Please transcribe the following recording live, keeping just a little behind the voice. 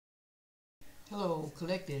Hello,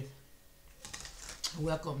 collective.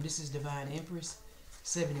 Welcome. This is Divine Empress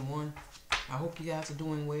 71. I hope you guys are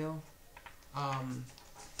doing well. Um,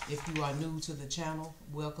 if you are new to the channel,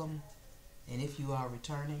 welcome. And if you are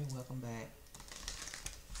returning, welcome back.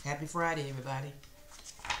 Happy Friday, everybody.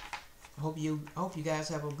 I hope you guys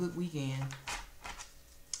have a good weekend.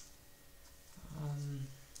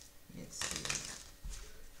 Let's see.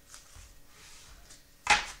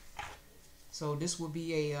 So this will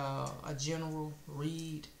be a general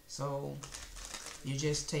read. So you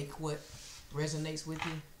just take what resonates with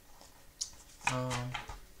you,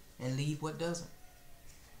 and leave what doesn't.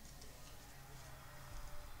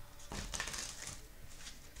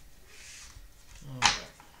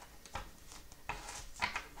 Alright.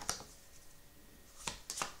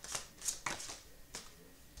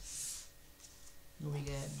 We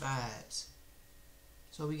got vibes.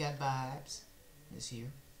 So we got vibes this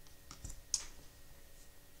year.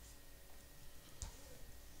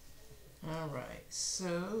 Alright,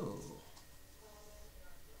 so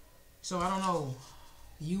I don't know.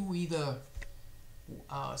 You either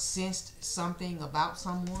sensed something about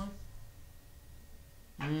someone,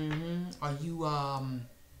 or you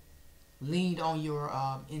leaned on your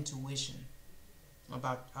intuition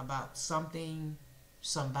about something,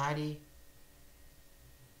 somebody.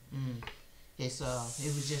 It's a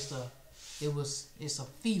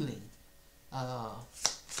feeling,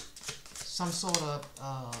 some sort of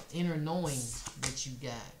inner knowing that you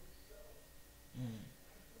got.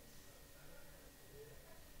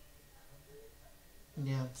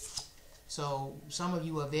 Yeah. So some of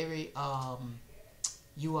you are very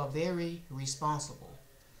responsible.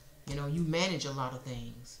 You know, you manage a lot of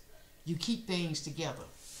things. You keep things together.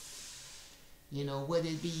 You know, whether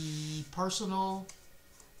it be personal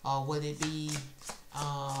or whether it be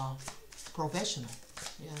professional.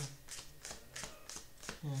 Yeah.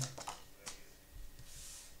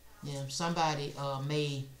 Yeah. Somebody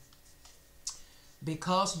may,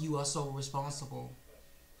 because you are so responsible,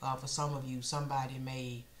 for some of you,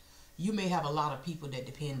 you may have a lot of people that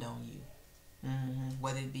depend on you,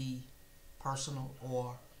 whether it be personal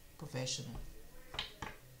or professional.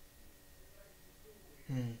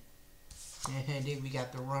 And then we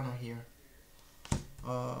got the runner here.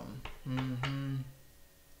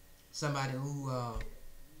 Somebody who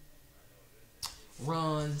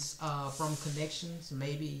runs from connections.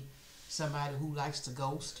 Maybe somebody who likes to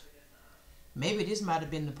ghost. Maybe this might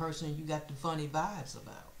have been the person you got the funny vibes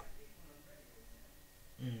about.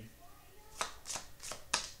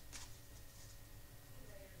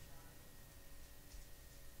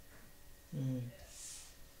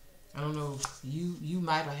 I don't know. You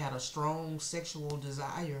might have had a strong sexual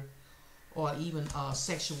desire, or even a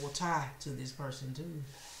sexual tie to this person too.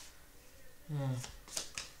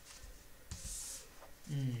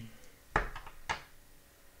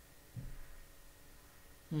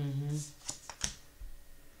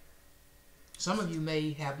 Some of you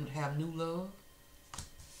may have new love.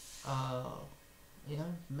 Yeah,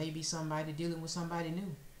 maybe somebody dealing with somebody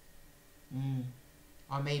new.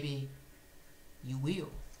 Or maybe you will.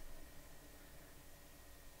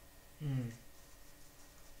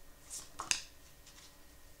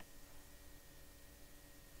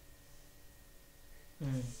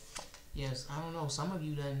 Yes, I don't know. Some of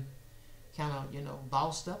you done kind of,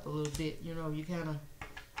 bossed up a little bit. You kind of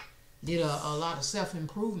did a lot of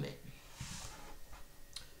self-improvement.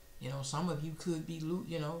 Some of you could be,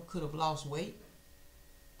 could have lost weight,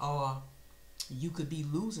 or you could be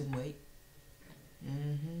losing weight.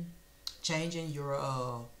 Changing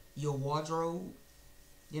your wardrobe,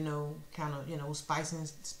 kind of,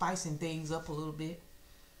 spicing things up a little bit.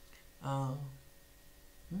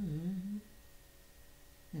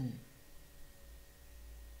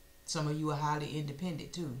 Some of you are highly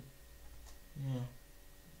independent too. Yeah.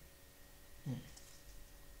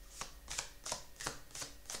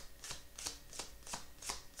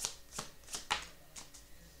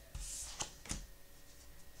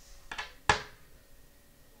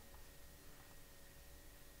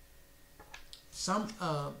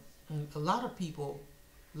 A lot of people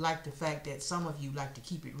like the fact that some of you like to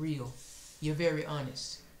keep it real. You're very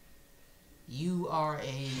honest. You are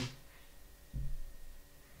a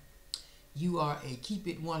keep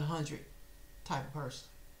it 100 type of person.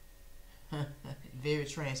 Very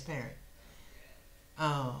transparent.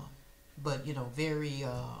 But very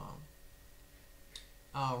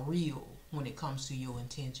real when it comes to your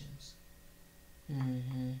intentions.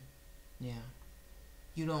 Yeah.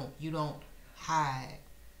 You don't hide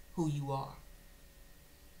who you are.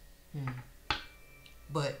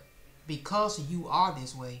 But because you are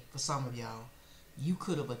this way, for some of y'all, you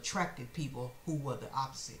could have attracted people who were the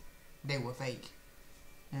opposite. They were fake.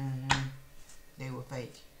 Mm-hmm. They were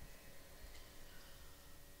fake.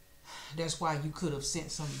 That's why you could have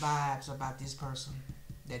sent some vibes about this person,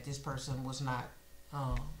 that this person was not,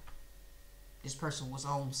 um, this person was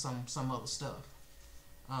on some other stuff.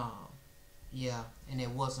 Um, yeah, and it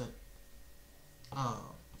wasn't,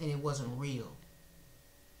 and it wasn't real.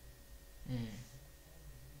 Mm.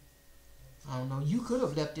 I don't know. You could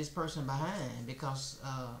have left this person behind because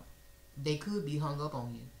they could be hung up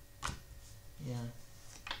on you. Yeah,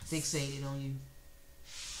 fixated on you.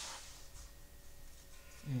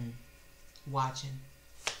 Mm. Watching.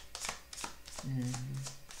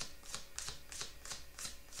 Mm-hmm.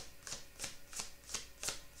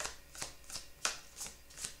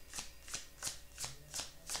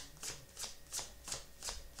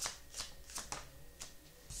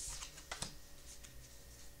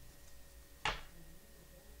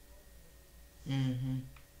 Mm-hmm.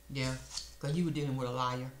 Yeah, because you were dealing with a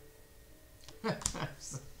liar.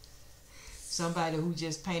 Somebody who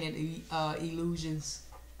just painted illusions.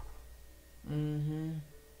 Mm-hmm.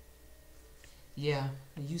 Yeah,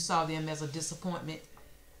 you saw them as a disappointment.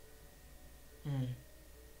 Mm.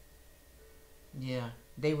 Yeah,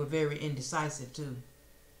 they were very indecisive too.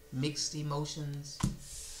 Mixed emotions,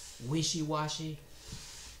 wishy-washy,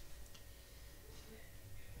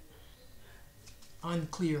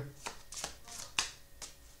 unclear.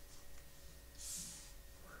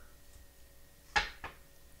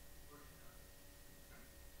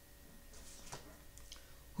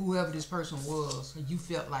 Whoever this person was, you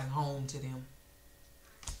felt like home to them.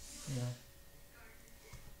 Yeah.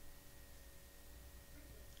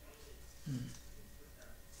 Hmm.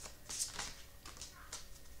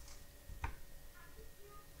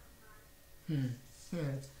 Hmm. Yeah.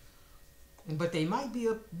 But they might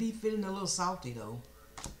be feeling a little salty though,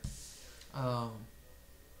 um,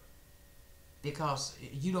 because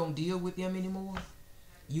you don't deal with them anymore.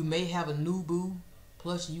 You may have a new boo,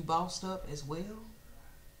 plus you bossed up as well.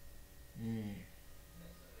 Mm.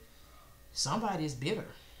 Somebody is bitter.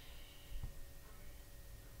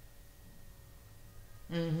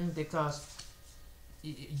 Because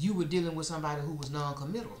you were dealing with somebody who was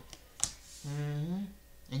non-committal.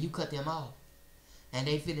 And you cut them off, and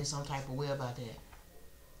they feeling some type of way about that.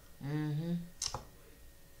 Mm-hmm.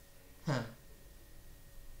 Huh.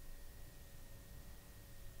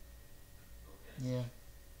 Yeah.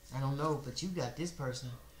 I don't know, but you got this person.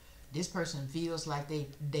 This person feels like they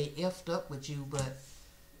effed up with you, but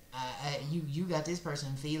you got this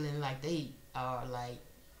person feeling like they are like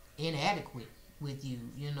inadequate with you.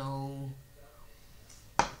 You know,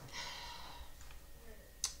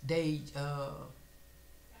 they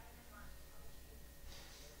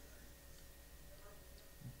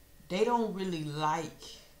they don't really like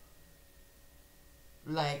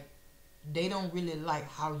they don't really like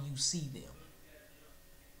how you see them.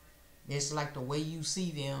 It's like the way you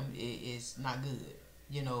see them is not good,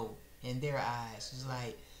 you know, in their eyes. It's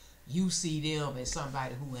like you see them as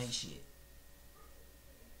somebody who ain't shit.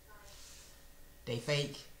 They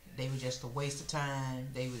fake. They were just a waste of time.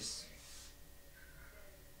 They was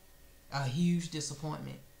a huge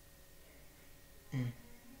disappointment. Mm.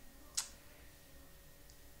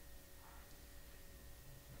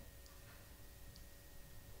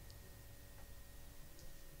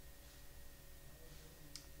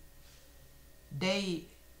 They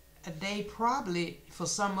they probably, for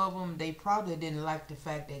some of them, they probably didn't like the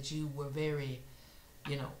fact that you were very,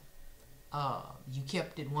 you know, you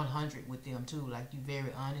kept it 100 with them too, like you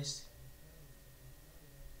very honest.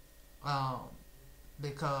 Um,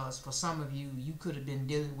 because for some of you, you could have been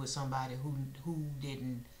dealing with somebody who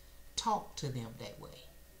didn't talk to them that way.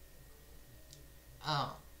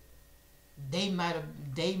 Um, they might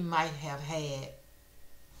have had,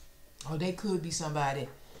 or they could be somebody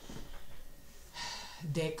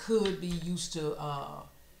that could be used to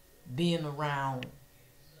being around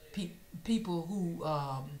pe- people who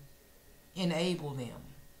enable them,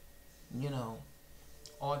 you know,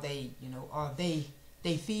 or they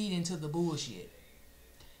feed into the bullshit.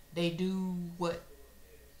 They do what,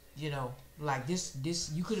 like this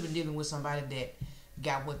you could have been dealing with somebody that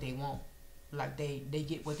got what they want, like they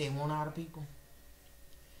get what they want out of people.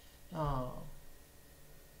 uh,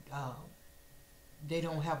 uh, they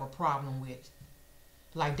don't have a problem with,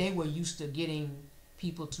 like, they were used to getting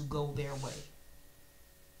people to go their way,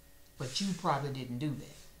 but you probably didn't do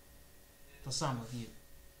that. For some of you,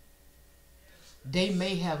 they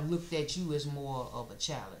may have looked at you as more of a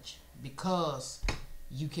challenge because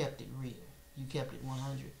you kept it real, you kept it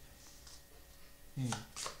 100. Hmm.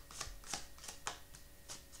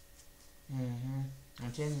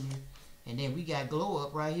 I'm telling you. And then we got glow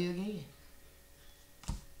up right here again.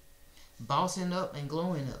 bossing up and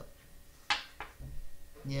glowing up.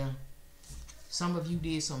 Yeah. Some of you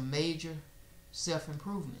did some major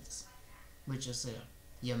self-improvements with yourself.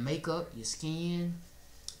 Your makeup, your skin,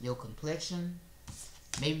 your complexion.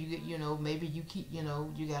 Maybe maybe you keep,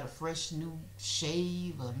 you got a fresh new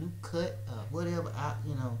shave, a new cut, whatever.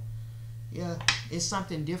 Yeah, it's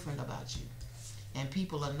something different about you, and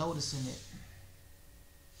people are noticing it.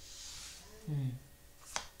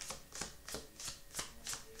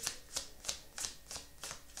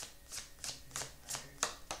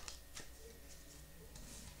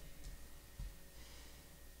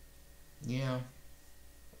 Yeah.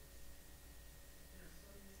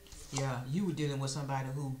 Yeah, you were dealing with somebody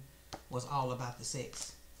who was all about the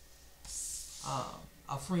sex.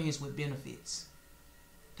 A friends with benefits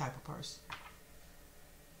type of person.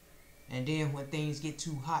 And then when things get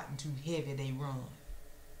too hot and too heavy, they run.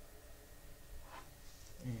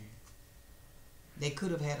 They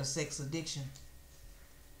could have had a sex addiction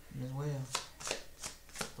as well.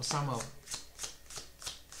 For some of them.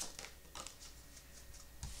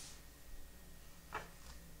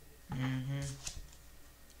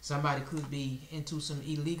 Somebody could be into some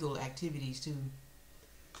illegal activities too.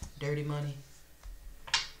 Dirty money.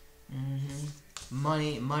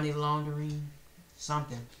 Money laundering.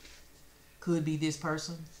 Something. Could be this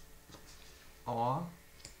person. Or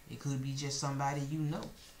it could be just somebody you know.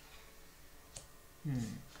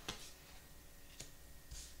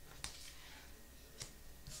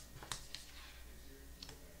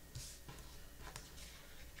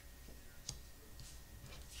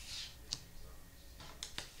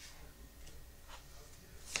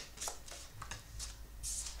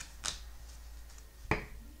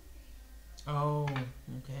 Oh,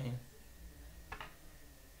 okay.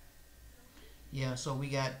 Yeah, so we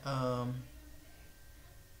got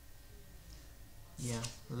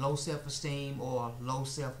low self-esteem or low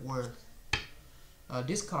self-worth.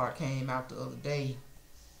 This card came out the other day.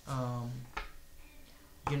 Some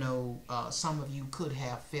of you could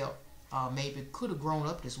have felt, maybe could have grown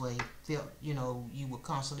up this way, felt, you were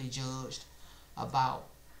constantly judged about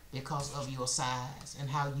because of your size and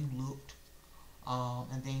how you looked,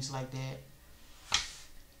 and things like that.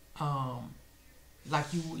 Like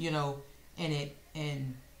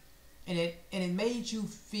and it made you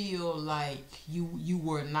feel like you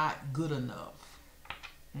were not good enough.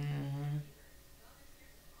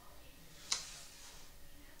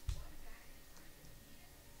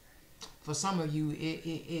 For some of you,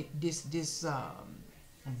 this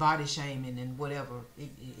body shaming and whatever,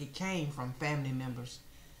 it came from family members,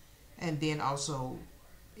 and then also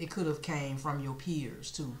it could have came from your peers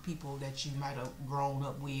too, people that you might have grown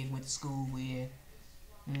up with, went to school with.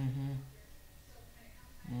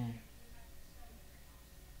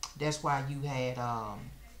 That's why you had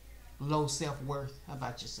low self-worth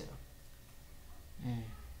about yourself.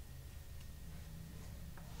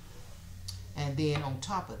 And then on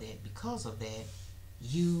top of that, because of that,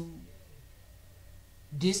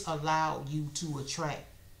 this allowed you to attract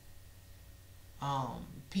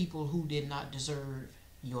people who did not deserve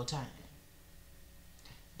your time.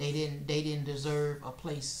 They didn't deserve a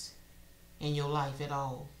place in your life at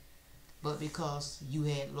all. But because you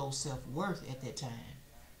had low self-worth at that time,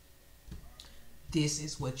 this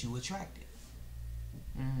is what you attracted.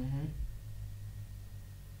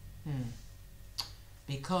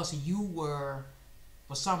 Because you were,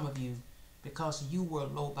 for some of you, because you were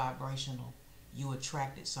low vibrational, you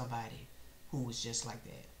attracted somebody who was just like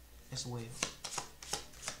that as well.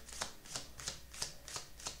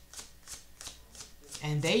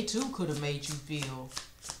 And they too could have made you feel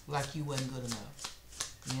like you wasn't good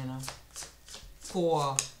enough,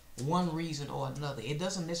 for one reason or another. It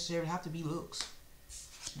doesn't necessarily have to be looks.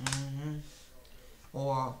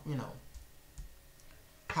 Or,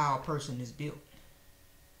 how a person is built.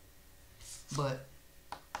 But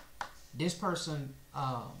this person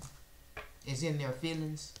is in their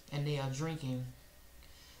feelings and they are drinking.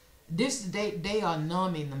 They are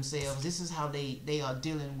numbing themselves. This is how they are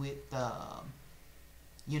dealing with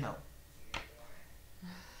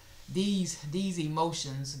these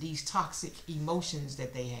emotions, these toxic emotions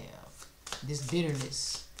that they have, this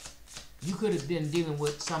bitterness. You could have been dealing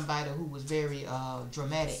with somebody who was very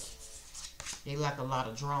dramatic. They like a lot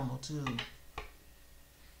of drama too.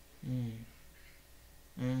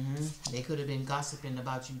 They could have been gossiping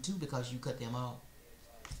about you too because you cut them off.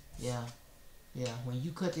 Yeah. When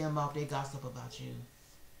you cut them off, they gossip about you.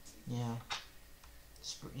 Yeah.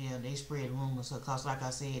 They spread rumors because, like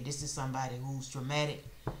I said, this is somebody who's dramatic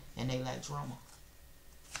and they like drama.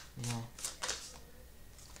 Yeah.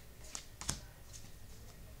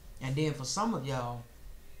 And then for some of y'all,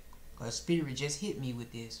 because Spirit just hit me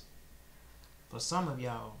with this. For some of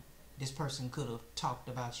y'all, this person could have talked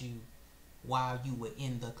about you while you were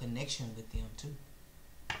in the connection with them too.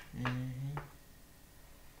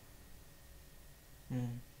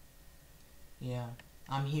 Yeah,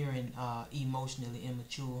 I'm hearing emotionally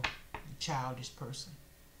immature, childish person,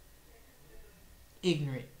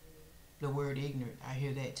 ignorant. The word ignorant, I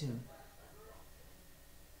hear that too.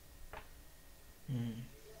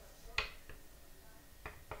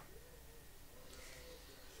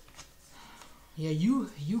 Yeah,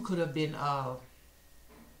 you could have been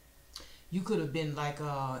like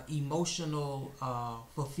emotional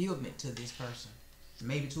fulfillment to this person,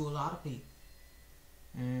 maybe to a lot of people.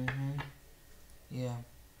 Yeah.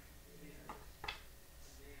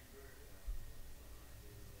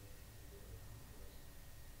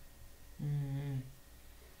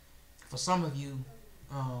 For some of you,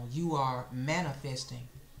 you are manifesting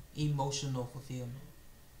emotional fulfillment.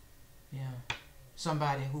 Yeah,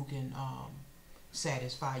 somebody who can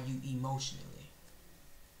satisfy you emotionally.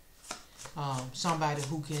 Somebody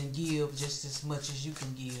who can give just as much as you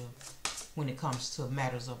can give when it comes to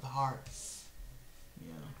matters of the heart.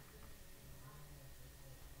 Yeah.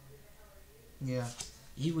 Yeah.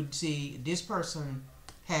 You would see this person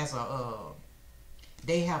has a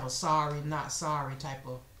they have a sorry not sorry type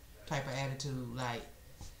of attitude. Like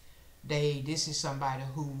this is somebody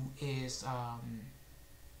who is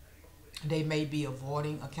they may be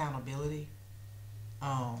avoiding accountability.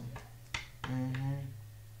 Um,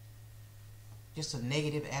 just a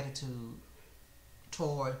negative attitude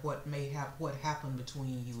toward what happened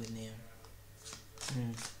between you and them.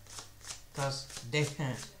 Cause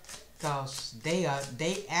they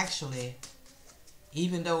actually,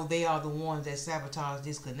 even though they are the ones that sabotaged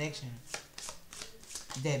this connection,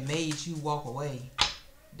 that made you walk away,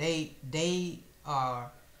 they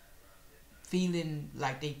are feeling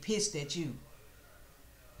like they pissed at you,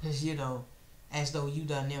 you know, as though you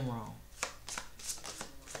done them wrong.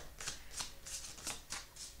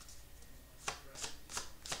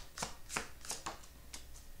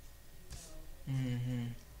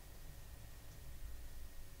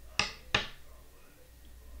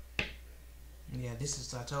 Yeah,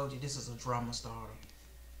 I told you, this is a drama starter.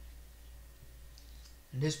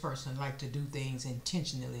 And this person like to do things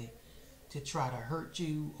intentionally to try to hurt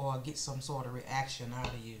you or get some sort of reaction out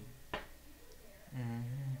of you.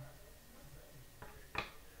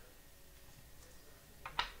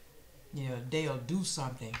 Yeah, they'll do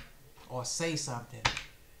something or say something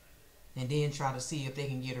and then try to see if they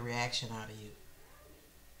can get a reaction out of you.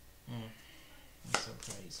 That's so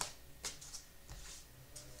crazy.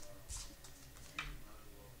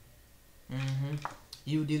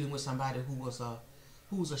 You dealing with somebody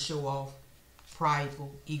who's a show off,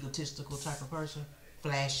 prideful, egotistical type of person,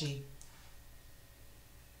 flashy,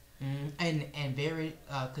 and very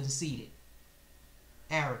conceited,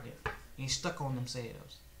 arrogant, and stuck on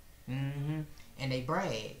themselves. And they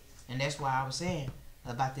brag, and that's why I was saying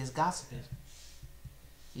about this gossiping.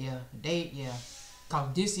 Yeah,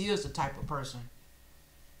 cause this is the type of person.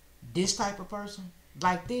 This type of person,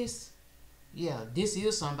 like this, yeah, this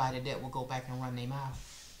is somebody that will go back and run their mouth.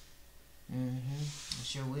 I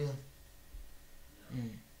sure will.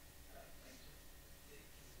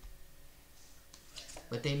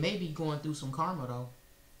 But they may be going through some karma though.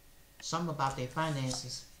 Something about their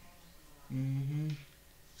finances. Yeah,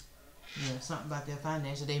 something about their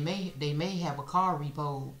finances. They may have a car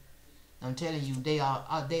repo. I'm telling you, they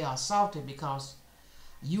are salted because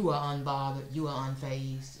you are unbothered, you are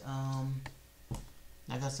unfazed.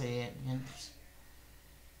 Like I said,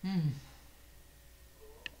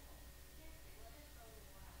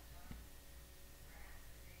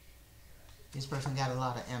 this person got a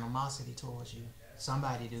lot of animosity towards you.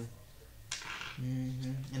 Somebody do.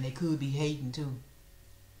 And they could be hating too.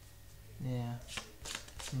 Yeah.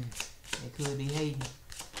 They could be hating.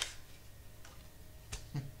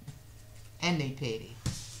 And they petty.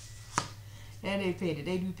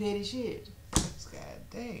 They do petty shit. God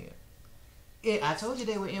damn. I told you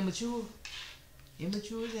they were immature.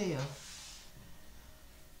 Immature as hell.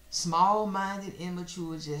 Small-minded,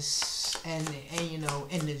 immature, just and you know,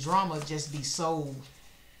 and the drama just be so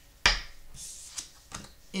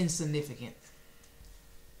insignificant.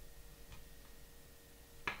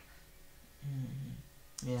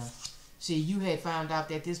 Yeah. See, you had found out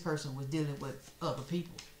that this person was dealing with other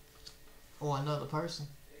people or another person.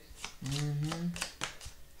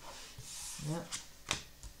 Yep.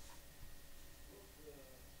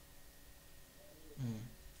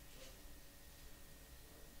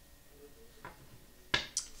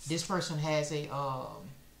 This person has a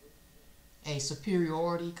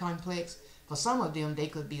superiority complex. For some of them, they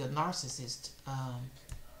could be a narcissist.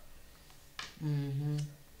 Mm-hmm.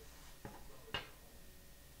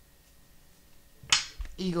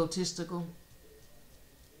 Egotistical.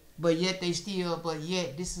 But yet they still, but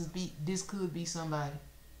yet this could be somebody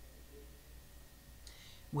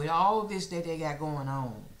with all this that they got going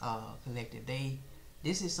on, collective.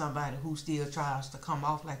 This is somebody who still tries to come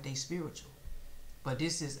off like they spiritual, but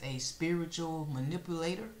this is a spiritual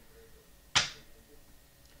manipulator.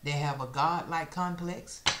 They have a godlike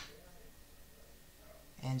complex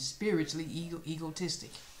and spiritually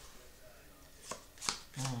egotistic.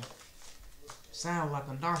 Sound like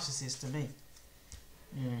a narcissist to me.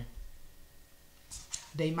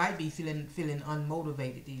 They might be feeling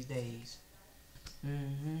unmotivated these days.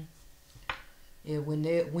 Yeah, when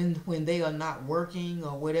they are not working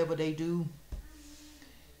or whatever they do,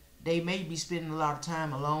 they may be spending a lot of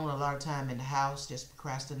time alone, a lot of time in the house, just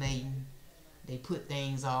procrastinating. They put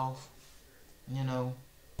things off, you know.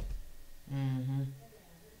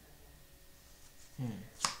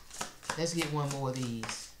 Let's get one more of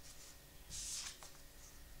these.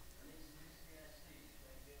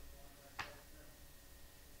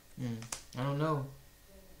 I don't know.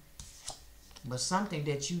 But something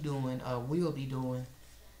that you doing will be doing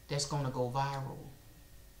that's going to go viral.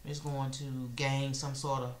 It's going to gain some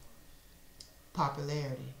sort of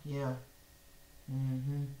popularity. Yeah.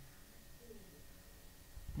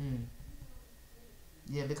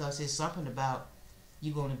 Yeah, because it's something about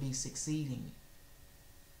you going to be succeeding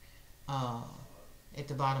at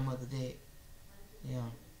the bottom of the deck.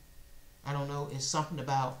 Yeah. I don't know. It's something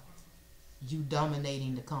about you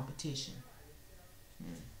dominating the competition.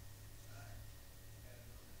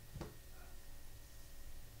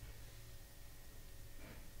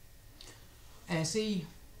 And see,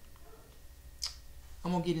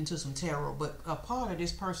 I'm going to get into some tarot, but a part of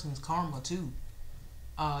this person's karma too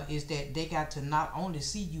is that they got to not only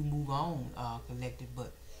see you move on, collective,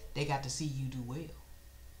 but they got to see you do well.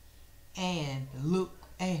 And look,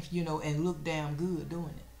 and look damn good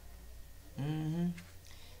doing it.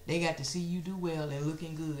 They got to see you do well and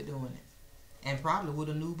looking good doing it. And probably with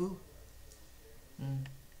a new boo.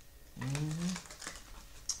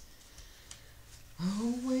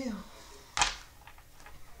 Oh well.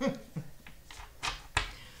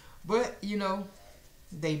 But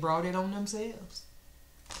they brought it on themselves.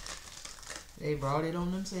 They brought it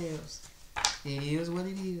on themselves. It is what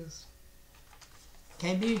it is.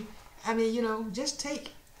 Can't be. I mean, just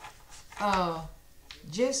take.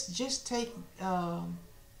 Just take.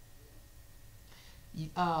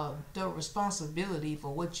 The responsibility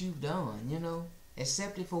for what you've done.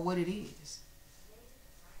 Accept it for what it is.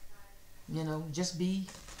 Just be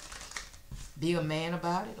a man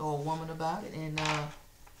about it or a woman about it,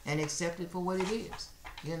 and accept it for what it is.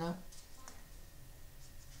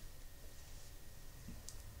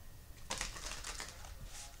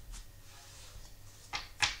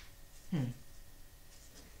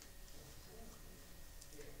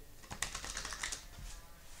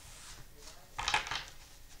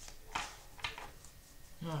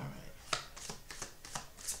 All right.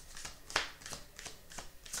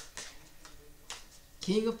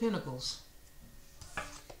 King of Pentacles.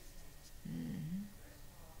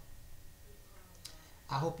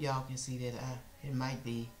 I hope y'all can see that. It might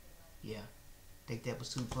be. Yeah. I think that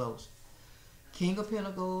was too close. King of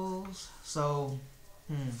Pentacles. So,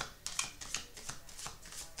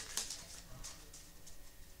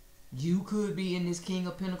 you could be in this King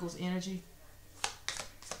of Pentacles energy.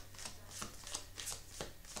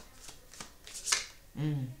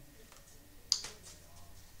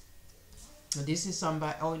 This is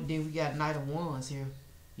somebody. Oh, then we got Knight of Wands here.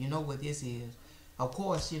 You know what this is. Of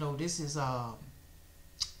course, this is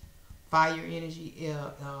fire energy,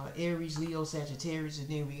 Aries, Leo, Sagittarius, and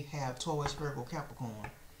then we have Taurus, Virgo, Capricorn.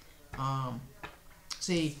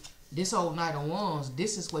 See, this old Knight of Wands,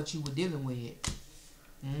 this is what you were dealing with.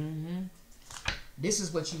 This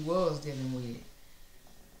is what you was dealing with.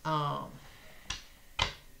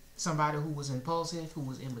 Somebody who was impulsive, who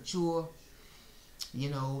was immature.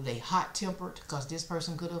 They hot-tempered, because this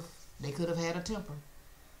person could have had a temper.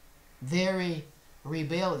 Very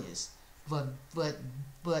rebellious, but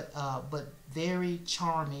very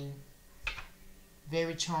charming.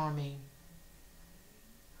 Very charming.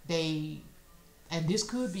 And this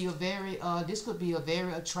could be a very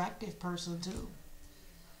attractive person too.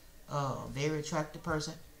 Very attractive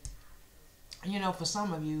person. For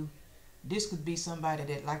some of you, this could be somebody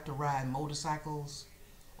that like to ride motorcycles,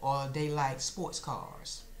 or they like sports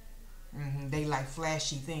cars. They like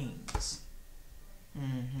flashy things.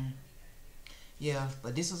 Yeah,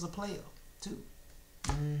 but this is a player too.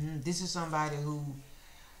 This is somebody who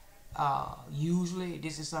Usually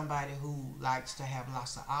this is somebody who likes to have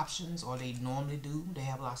lots of options, or they normally do. They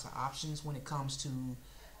have lots of options when it comes to,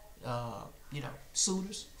 you know,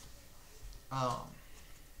 suitors. Um,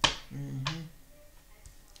 mm-hmm.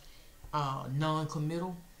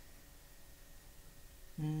 Non-committal.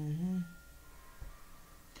 Mm-hmm.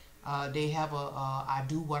 They have a I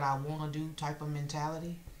do what I want to do type of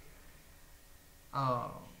mentality. Uh,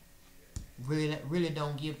 really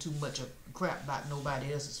don't give too much of crap about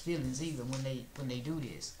nobody else's feelings either when they do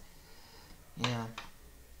this. Yeah.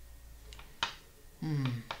 Hmm.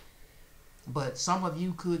 But some of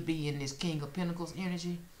you could be in this King of Pentacles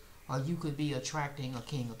energy, or you could be attracting a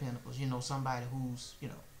King of Pentacles. You know, somebody who's, you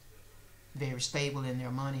know, very stable in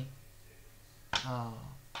their money. Uh,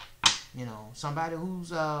 you know, somebody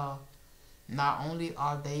who's not only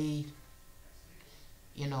are they,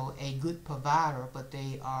 you know, a good provider, but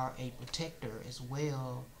they are a protector as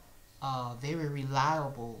well. Very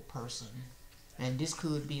reliable person, and this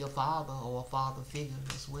could be a father or a father figure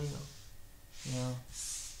as well. Yeah.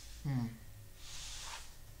 Hmm.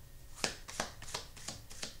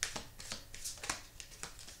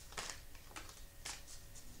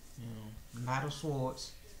 You know, Knight of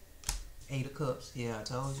Swords, Eight of Cups. Yeah, I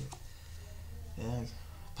told you. Yeah.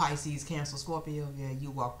 Pisces, Cancer, Scorpio. Yeah, you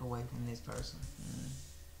walked away from this person.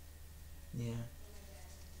 Yeah.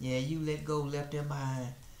 Yeah, you let go, left them behind,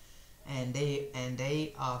 and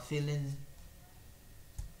they are feeling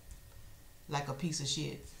like a piece of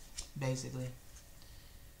shit, basically.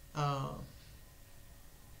 Uh,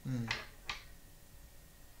 hmm.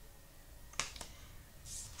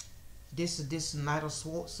 This Knight of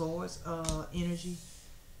Swords energy.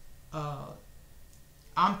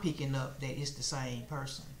 I'm picking up that it's the same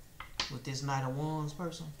person with this Knight of Wands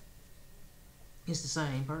person. It's the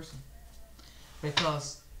same person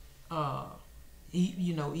because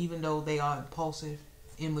you know, even though they are impulsive,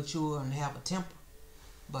 immature, and have a temper,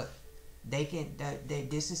 but they can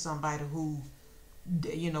this is somebody who,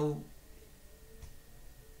 you know,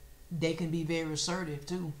 they can be very assertive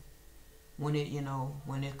too when it, you know,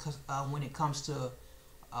 when it comes to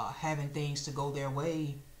having things to go their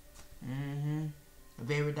way. Mm-hmm.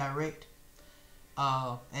 Very direct.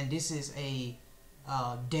 And this is a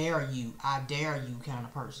dare you, I dare you kind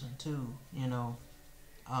of person too. You know,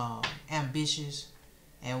 ambitious.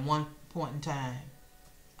 At one point in time,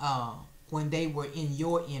 when they were in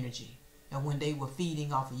your energy and when they were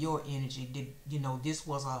feeding off of your energy, you know, this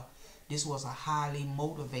was a highly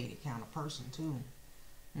motivated kind of person too.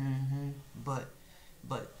 Mm-hmm. But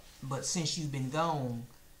since you've been gone,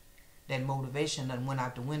 that motivation done went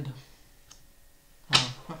out the window.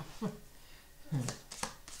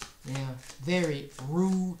 Yeah, very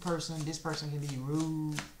rude person. This person can be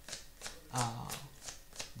rude,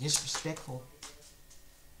 disrespectful.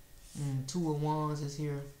 Two of Wands is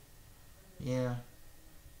here. Yeah.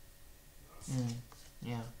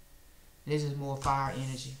 Yeah. This is more fire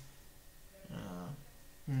energy.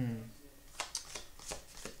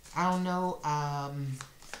 I don't know.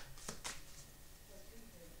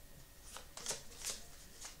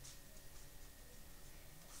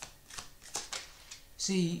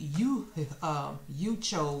 See, you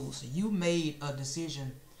made a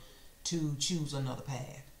decision to choose another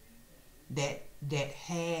path that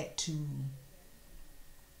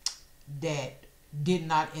did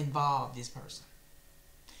not involve this person.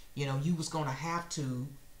 You know, you was gonna have to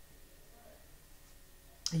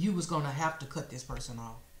cut this person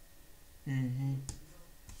off.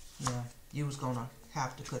 Yeah, you was gonna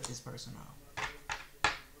have to cut this person off.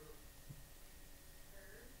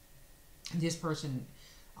 This person,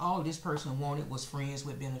 all this person wanted was friends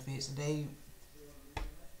with benefits. They,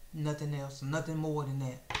 nothing else, nothing more than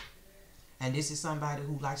that. And this is somebody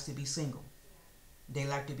who likes to be single. They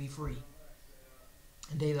like to be free.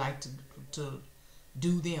 They like to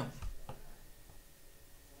do them.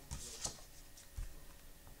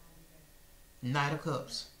 Knight of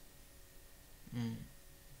Cups. Well,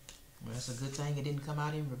 that's a good thing it didn't come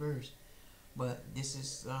out in reverse. But this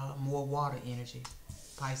is more water energy.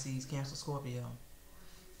 Pisces, Cancer, Scorpio.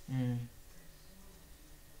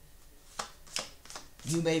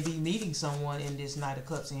 You may be meeting someone in this Knight of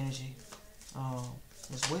Cups energy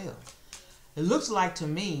as well. It looks like to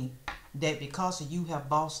me that because you have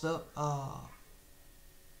bossed up,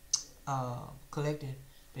 collected,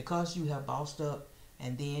 because you have bossed up,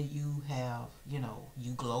 and then you have, you know,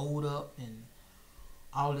 you glowed up and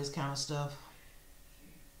all this kind of stuff.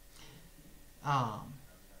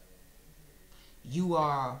 You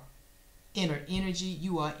are in an energy.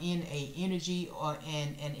 You are in a energy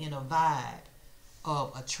and in a vibe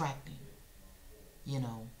of attracting, you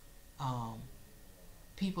know,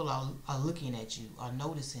 people are looking at you, are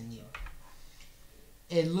noticing you.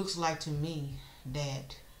 It looks like to me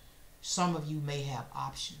that some of you may have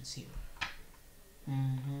options here.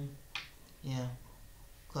 Yeah.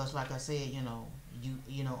 Because like I said, you know,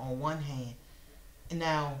 on one hand,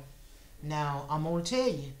 now I'm going to tell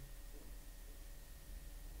you,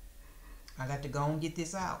 I got to go and get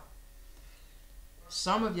this out.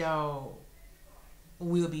 Some of y'all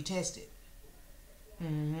will be tested.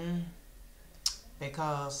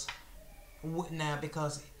 Because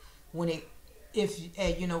when it,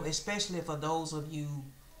 if you know, especially for those of you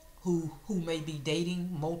who may be dating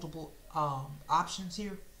multiple options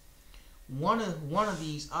here, one of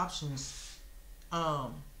these options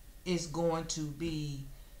is going to be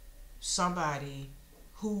somebody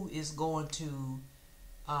who is going to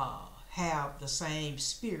have the same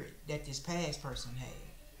spirit that this past person had.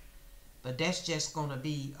 But that's just going to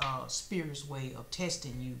be Spirit's way of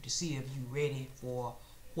testing you to see if you're ready for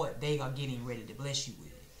what they are getting ready to bless you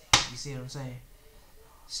with. You see what I'm saying?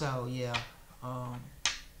 So, yeah.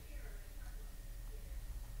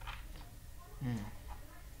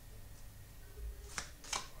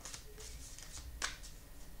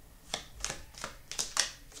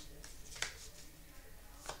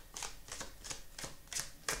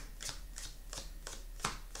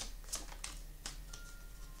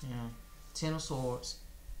 Yeah. Ten of Swords.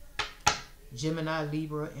 Gemini,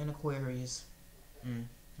 Libra, and Aquarius. I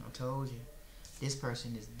told you. This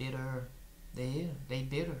person is bitter. They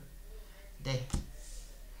bitter. They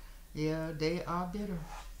are bitter.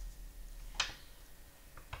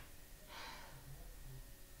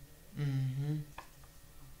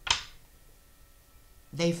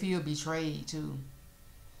 They feel betrayed too.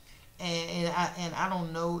 And I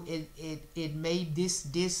don't know, it may this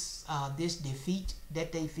defeat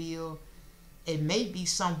that they feel, it may be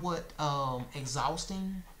somewhat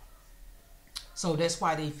exhausting. So that's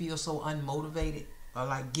why they feel so unmotivated, or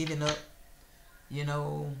like giving up, you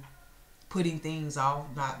know, putting things off,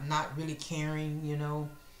 not really caring, you know.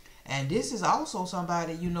 And this is also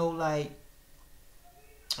somebody, you know, like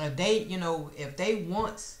if they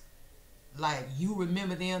once, like, you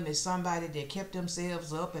remember them as somebody that kept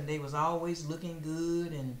themselves up and they was always looking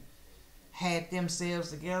good and had themselves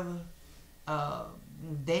together,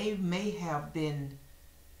 they may have been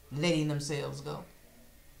letting themselves go.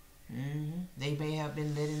 They may have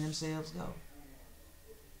been letting themselves go.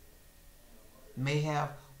 May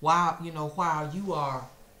have, while you are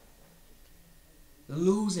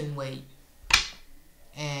losing weight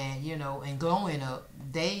and and glowing up,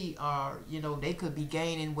 they are, they could be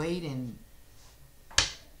gaining weight and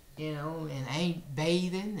and ain't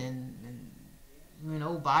bathing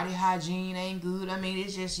and body hygiene ain't good. I mean,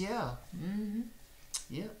 it's just, yeah.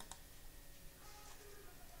 Yep.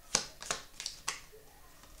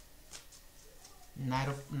 Knight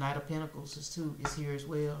of Pentacles is here as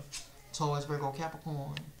well. Taurus, Virgo,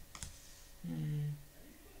 Capricorn.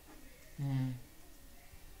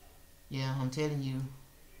 Yeah, I'm telling you,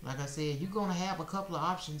 like I said, you're gonna have a couple of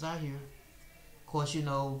options out here. Of course,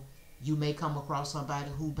 you may come across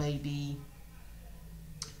somebody who may be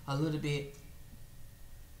a little bit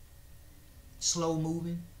slow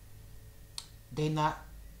moving. They're not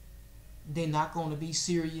going to be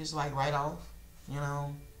serious like right off,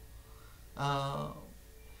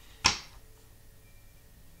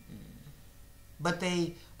 but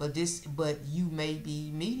you may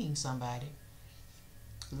be meeting somebody,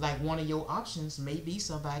 like one of your options may be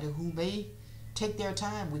somebody who may take their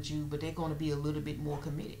time with you, but they're going to be a little bit more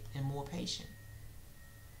committed and more patient,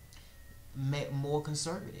 more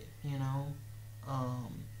conservative,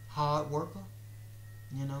 hard worker,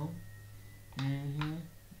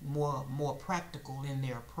 more practical in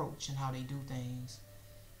their approach and how they do things,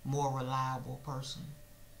 more reliable person.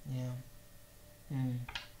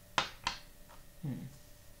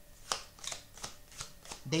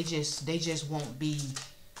 They just won't be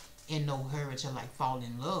in no hurry to like fall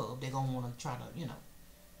in love. They're gonna want to try to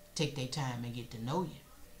take their time and get to know you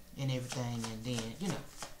and everything,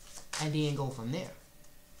 and then go from there.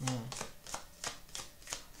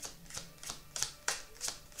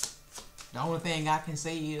 The only thing I can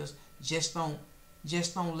say is just don't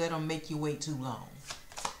let them make you wait too long.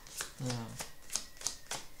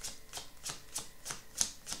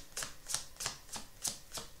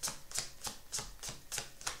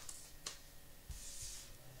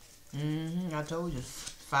 I told you.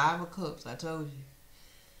 5 of Cups. I told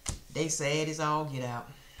you. They sad as all get out.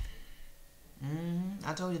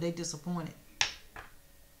 I told you they disappointed.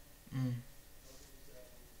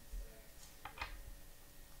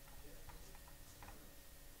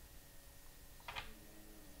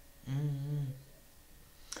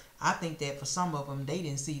 I think that for some of them, they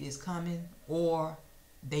didn't see this coming, or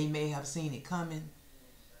they may have seen it coming,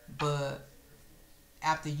 but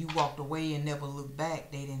after you walked away and never looked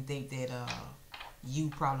back, they didn't think that you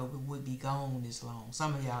probably would be gone this long.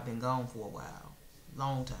 Some of y'all been gone for a while,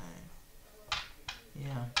 long time.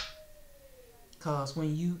 Yeah, because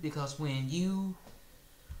when you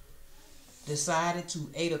decided to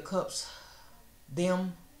Eight of Cups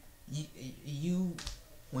them, you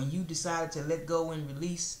when you decided to let go and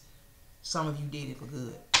release, some of you did it for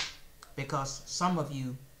good, because some of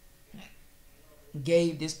you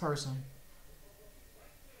gave this person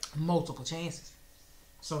multiple chances.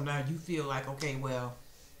 So now you feel like, okay, well,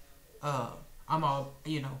 I'm all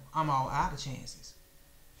out of chances,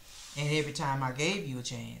 and every time I gave you a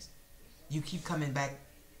chance, you keep coming back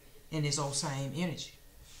in this old same energy.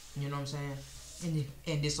 You know what I'm saying?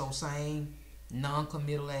 In this old same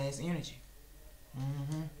non-committal ass energy.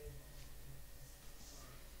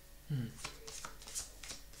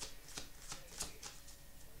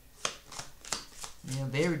 Yeah,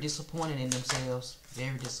 very disappointed in themselves.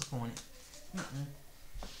 Very disappointed.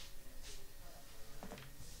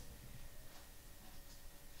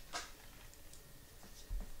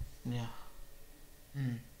 Yeah.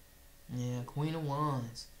 Yeah, Queen of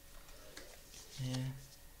Wands. Yeah.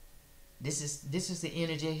 This is the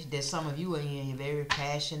energy that some of you are in. You're very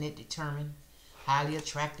passionate, determined, highly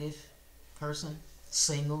attractive person,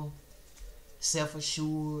 single,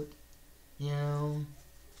 self-assured, you know,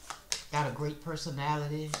 got a great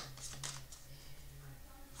personality.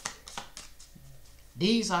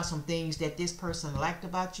 These are some things that this person liked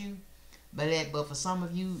about you, but for some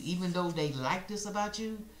of you, even though they liked this about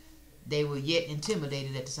you, they were yet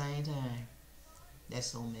intimidated at the same time. That's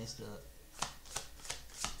so messed up.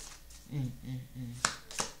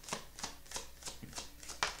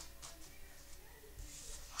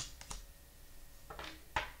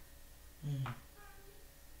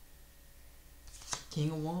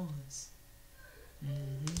 King of Wands.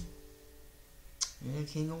 Yeah,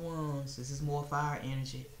 King of Wands. This is more fire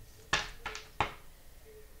energy.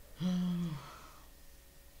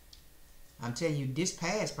 I'm telling you, this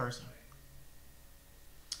past person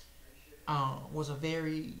was a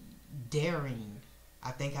very daring,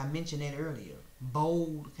 I think I mentioned that earlier,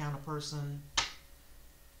 bold kind of person,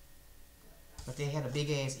 but they had a big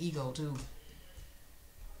ass ego too.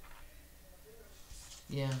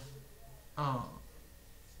 Yeah.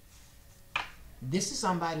 This is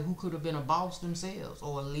somebody who could have been a boss themselves,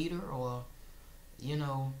 or a leader, or, you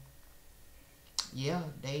know, yeah,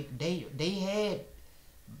 they had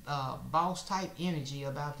boss type energy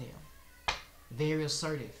about them. Very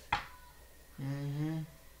assertive.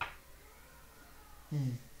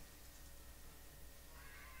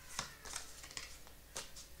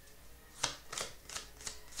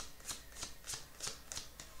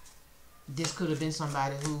 This could have been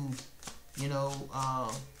somebody who, you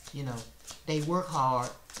know, they work hard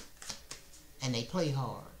and they play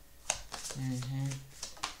hard.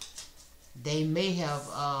 They may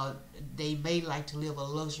have, they may like to live a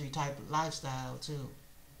luxury type of lifestyle too.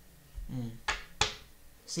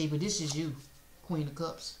 See, but this is you, Queen of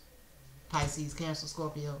Cups, Pisces, Cancer,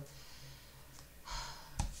 Scorpio.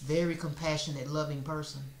 Very compassionate, loving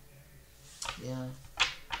person. Yeah.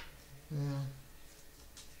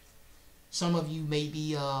 Some of you may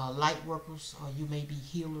be light workers, or you may be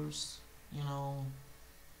healers.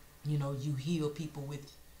 You heal people with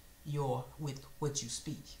what you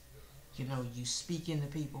speak. You speak into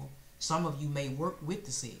people. Some of you may work with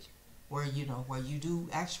the sick, where you do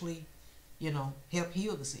actually, help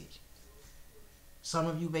heal the sick. Some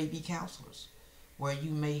of you may be counselors, where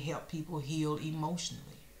you may help people heal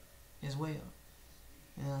emotionally as well.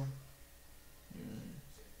 Yeah.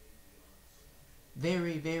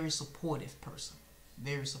 Very, very supportive person.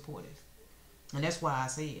 Very supportive. And that's why I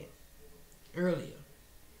said earlier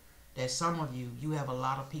that some of you have a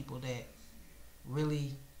lot of people that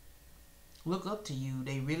really look up to you.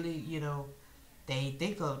 They really, they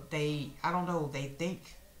think they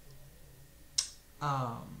think,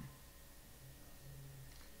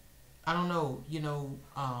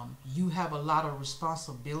 you have a lot of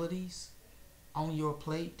responsibilities on your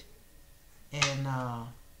plate,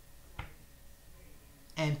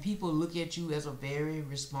 and people look at you as a very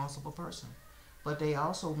responsible person, but they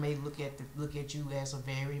also may look at you as a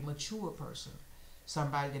very mature person,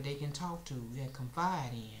 somebody that they can talk to and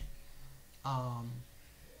confide in.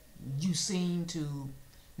 You seem to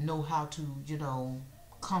know how to,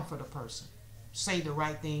 comfort a person, say the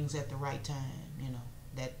right things at the right time,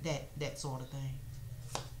 that sort of thing.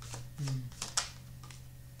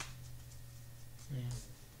 Yeah.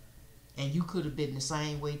 And you could have been the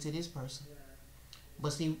same way to this person,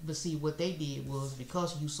 But see, what they did was,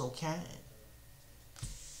 because you so kind,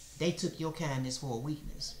 they took your kindness for a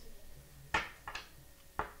weakness.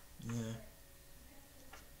 Yeah.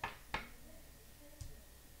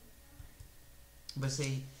 But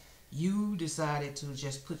see, you decided to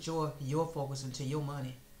just put your focus into your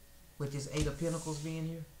money with this Eight of Pentacles being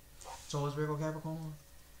here. Taurus, Virgo, Capricorn.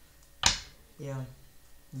 Yeah.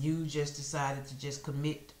 You just decided to just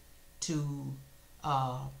commit to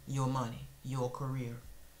your money, your career,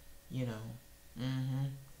 you know,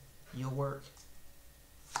 your work.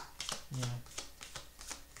 Yeah.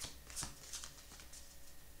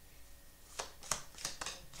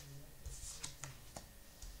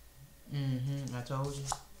 I told you.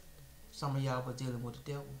 Some of y'all were dealing with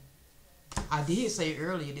the devil. I did say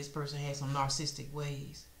earlier this person had some narcissistic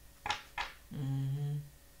ways.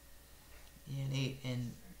 Yeah,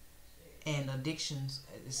 and addictions.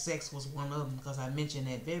 Sex was one of them, because I mentioned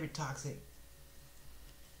that. Very toxic.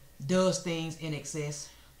 Does things in excess.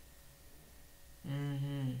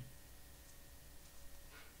 And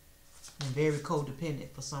very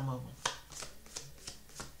codependent for some of them.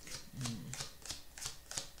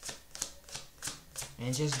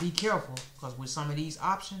 And just be careful, because with some of these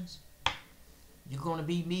options, you're going to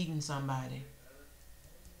be meeting somebody.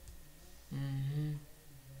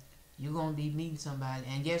 You're going to be meeting somebody.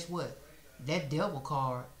 And guess what? That devil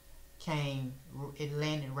card came, it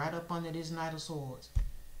landed right up under this Knight of Swords.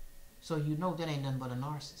 So you know that ain't nothing but a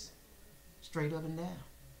narcissist. Straight up and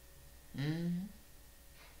down.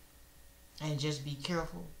 And just be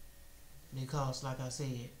careful, because like I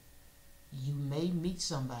said, you may meet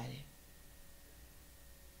somebody,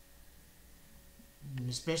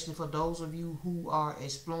 especially for those of you who are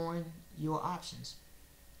exploring your options.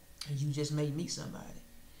 You just may meet somebody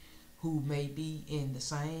who may be in the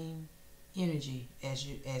same energy as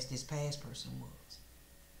this past person was.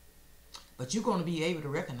 But you're going to be able to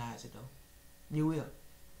recognize it, though. You will.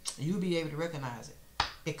 You'll be able to recognize it,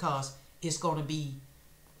 because it's going to be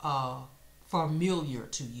familiar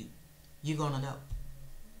to you. You're going to know.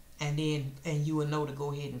 And you will know to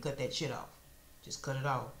go ahead and cut that shit off. Just cut it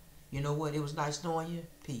off. You know what? It was nice knowing you.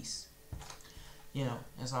 Peace. You know,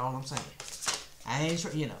 that's all I'm saying. I ain't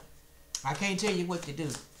sure, you know. I can't tell you what to do.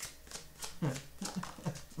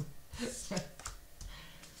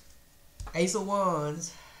 Ace of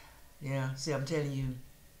Wands. Yeah, see, I'm telling you.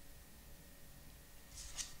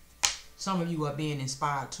 Some of you are being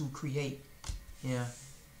inspired to create. Yeah.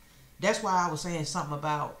 That's why I was saying something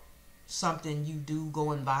about something you do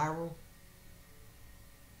going viral.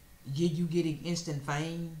 You getting instant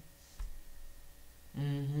fame.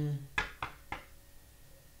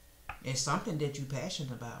 It's something that you're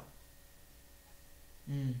passionate about.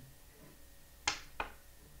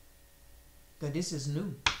 But this is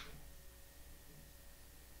new.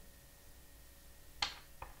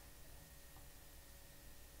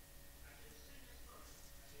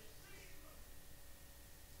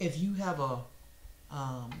 If you have a,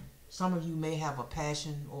 some of you may have a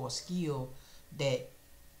passion or a skill that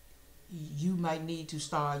you might need to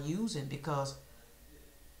start using, because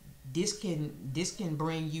this can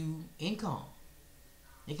bring you income.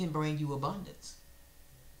 It can bring you abundance.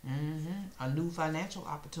 A new financial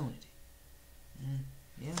opportunity.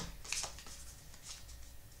 Yeah.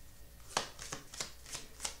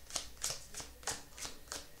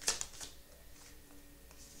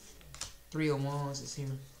 Three of Wands is here.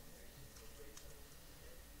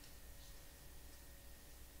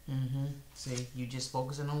 See, you just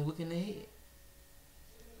focusing on looking ahead.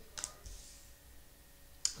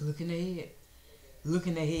 Looking ahead.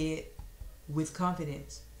 Looking ahead with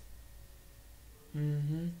confidence.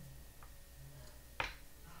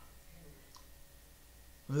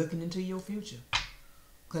 Looking into your future.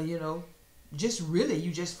 Because, you know,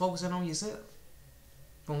 you just focusing on yourself.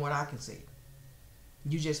 From what I can see.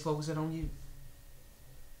 You just focusing on you.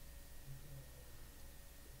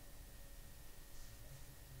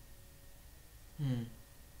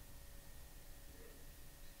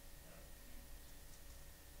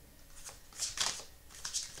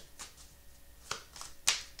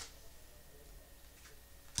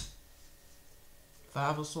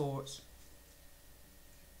 Five of Swords.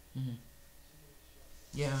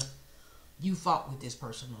 Yeah. You fought with this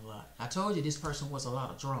person a lot. I told you this person was a lot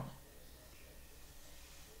of drama.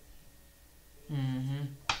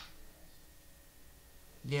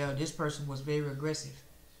 Yeah, this person was very aggressive.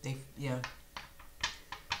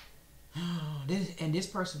 This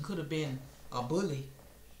person could have been a bully.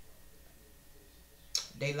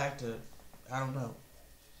 They like to, I don't know.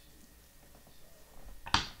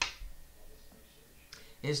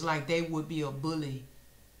 It's like they would be a bully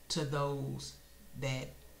to those that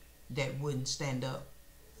that wouldn't stand up,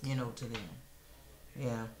 you know, to them.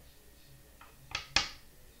 Yeah.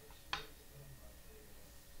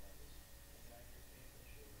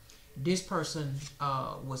 This person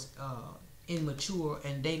was immature,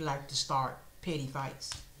 and they like to start petty fights,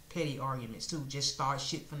 petty arguments too. Just start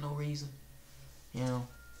shit for no reason. You know,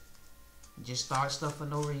 just start stuff for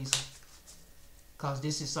no reason. Cause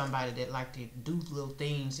this is somebody that like to do little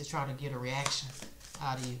things to try to get a reaction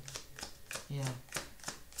out of you. Yeah.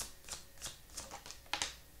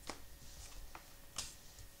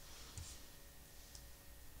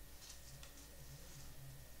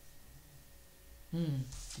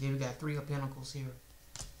 Then we got Three of Pentacles here.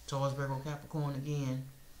 Taurus, Virgo, Capricorn again.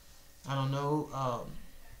 I don't know.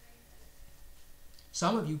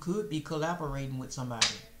 Some of you could be collaborating with somebody.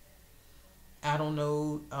 I don't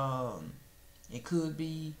know. It could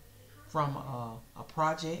be from a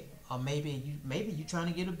project, or maybe you trying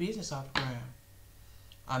to get a business off the ground.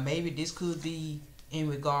 Or maybe this could be in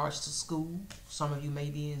regards to school. Some of you may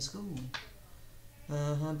be in school.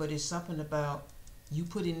 But it's something about you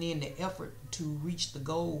putting in the effort to reach the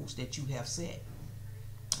goals that you have set.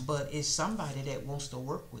 But it's somebody that wants to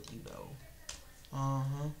work with you though.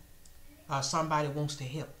 Somebody wants to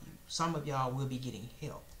help you. Some of y'all will be getting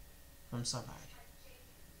help from somebody.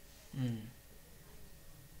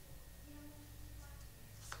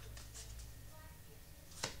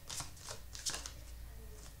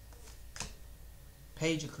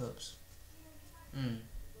 Page of Cups.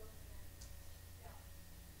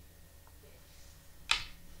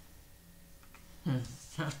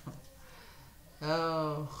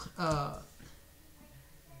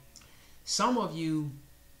 Some of you,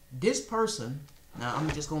 this person, now I'm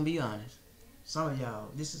just gonna be honest, some of y'all,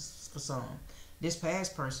 this is for some, this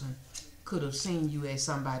past person could have seen you as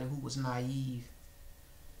somebody who was naive.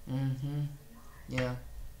 Yeah,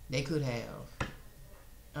 they could have.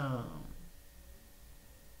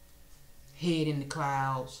 Head in the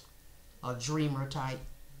clouds, a dreamer type.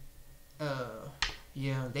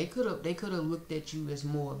 Yeah, they could have looked at you as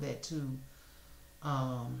more of that too.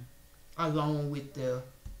 Along with the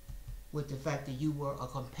fact that you were a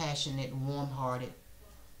compassionate, warm-hearted,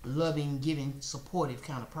 loving, giving, supportive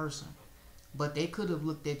kind of person. But they could have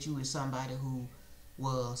looked at you as somebody who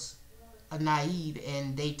was a naive,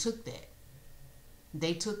 and they took that.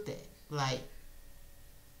 They took that. Like,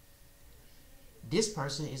 this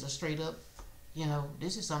person is a straight up, you know,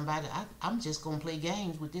 this is somebody, I'm just going to play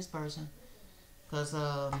games with this person. Because,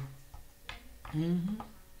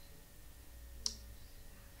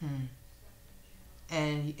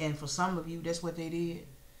 And for some of you, that's what they did.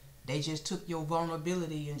 They just took your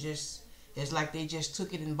vulnerability and just, it's like they just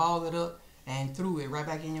took it and balled it up and threw it right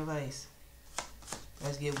back in your face.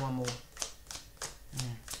 Let's get one more.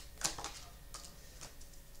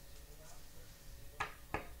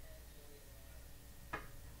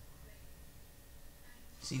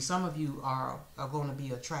 See, some of you are going to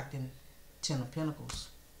be attracting Ten of Pentacles.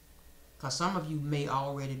 Because some of you may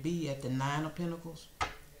already be at the Nine of Pentacles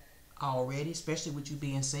already, especially with you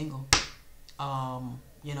being single,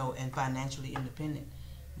 you know, and financially independent.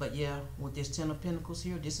 But yeah, with this Ten of Pentacles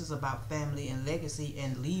here, this is about family and legacy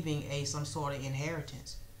and leaving some sort of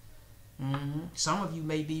inheritance. Some of you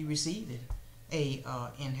may be receiving a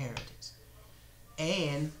inheritance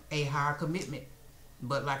and a higher commitment.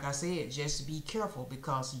 But like I said, just be careful,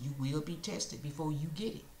 because you will be tested before you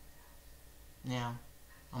get it. Now,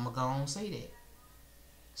 I'm going to go on and say that.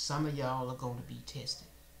 Some of y'all are going to be tested.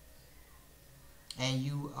 And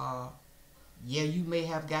you yeah, you may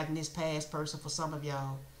have gotten this past person. For some of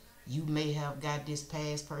y'all, you may have got this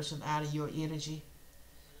past person out of your energy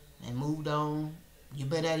and moved on. You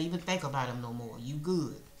better not even think about them no more. You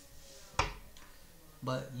good.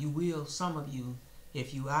 But you will, some of you,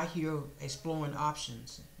 if you out here exploring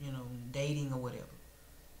options, you know, dating or whatever,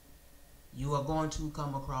 you are going to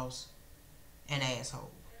come across an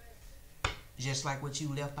asshole. Just like what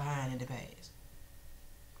you left behind in the past.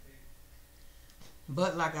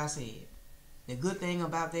 But like I said, the good thing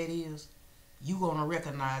about that is you're going to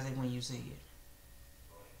recognize it when you see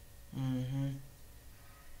it.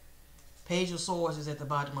 Page of Swords is at the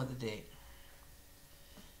bottom of the deck.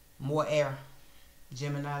 More air.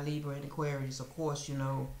 Gemini, Libra, and Aquarius, of course, you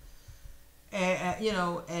know. And you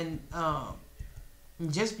know, and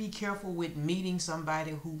just be careful with meeting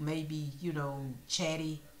somebody who may be, you know,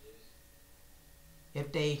 chatty.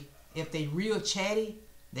 If they real chatty,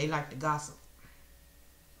 they like to gossip.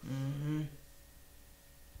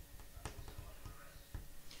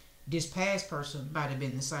 This past person might have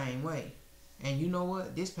been the same way. And you know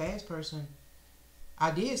what? This past person,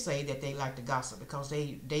 I did say that they like to gossip, because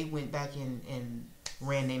they went back and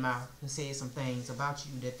ran their mouth and said some things about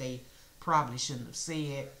you that they probably shouldn't have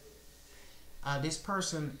said. This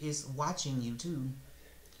person is watching you too.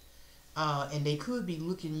 And they could be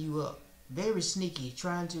looking you up. Very sneaky,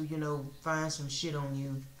 trying to, find some shit on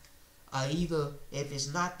you. Either if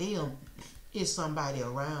it's not them, it's somebody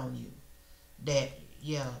around you.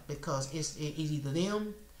 Because it's either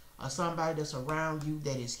them or somebody that's around you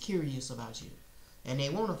that is curious about you. And they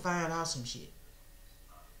want to find out some shit.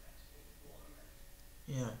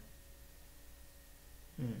 Yeah.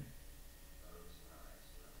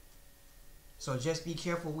 So just be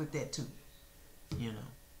careful with that too.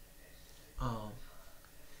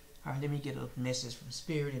 Alright, let me get a message from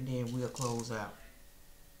Spirit and then we'll close out.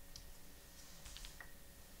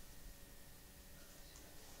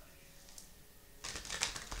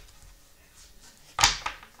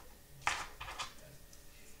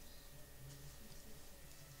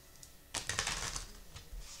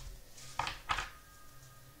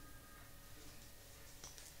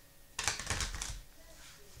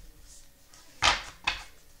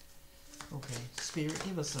 Okay, Spirit,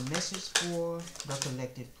 give us a message for the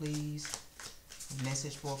collective, please. A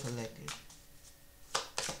message for collective.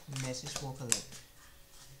 A message for collective.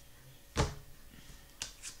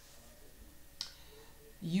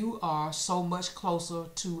 You are so much closer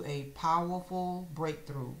to a powerful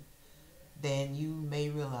breakthrough than you may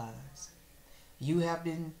realize. You have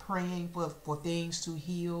been praying for things to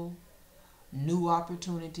heal, new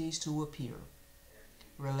opportunities to appear,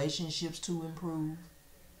 relationships to improve,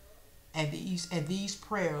 and these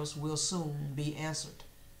prayers will soon be answered.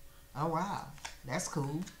 Oh wow, that's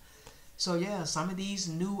cool. So yeah, some of these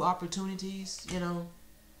new opportunities,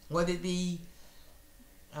 whether it be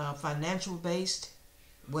financial based,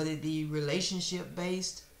 whether it be relationship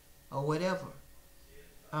based, or whatever,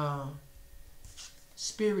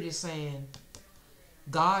 Spirit is saying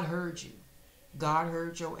God heard you. God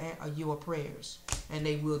heard your prayers, and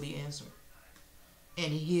they will be answered.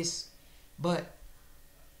 But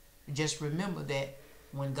just remember that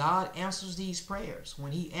when God answers these prayers,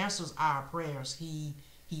 when He answers our prayers, He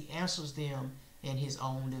answers them in His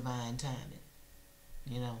own divine timing.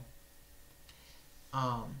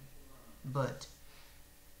 But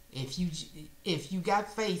if you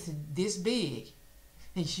got faith this big,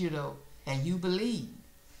 and you believe,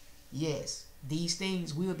 yes, these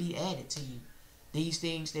things will be added to you. These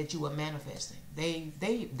things that you are manifesting, they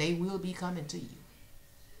will be coming to you,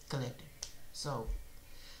 collective. So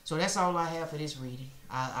that's all I have for this reading.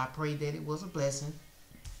 I pray that it was a blessing.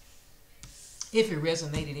 If it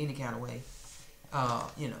resonated any kind of way,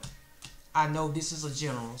 I know this is a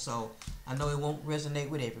general, so I know it won't resonate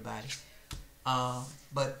with everybody.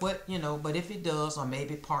 But if it does, or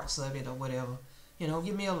maybe parts of it or whatever,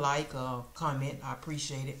 give me a like or comment. I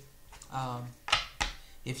appreciate it.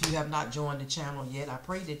 If you have not joined the channel yet, I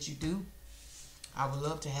pray that you do. I would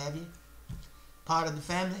love to have you part of the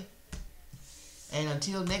family. And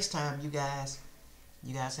until next time, you guys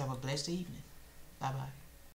have a blessed evening. Bye-bye.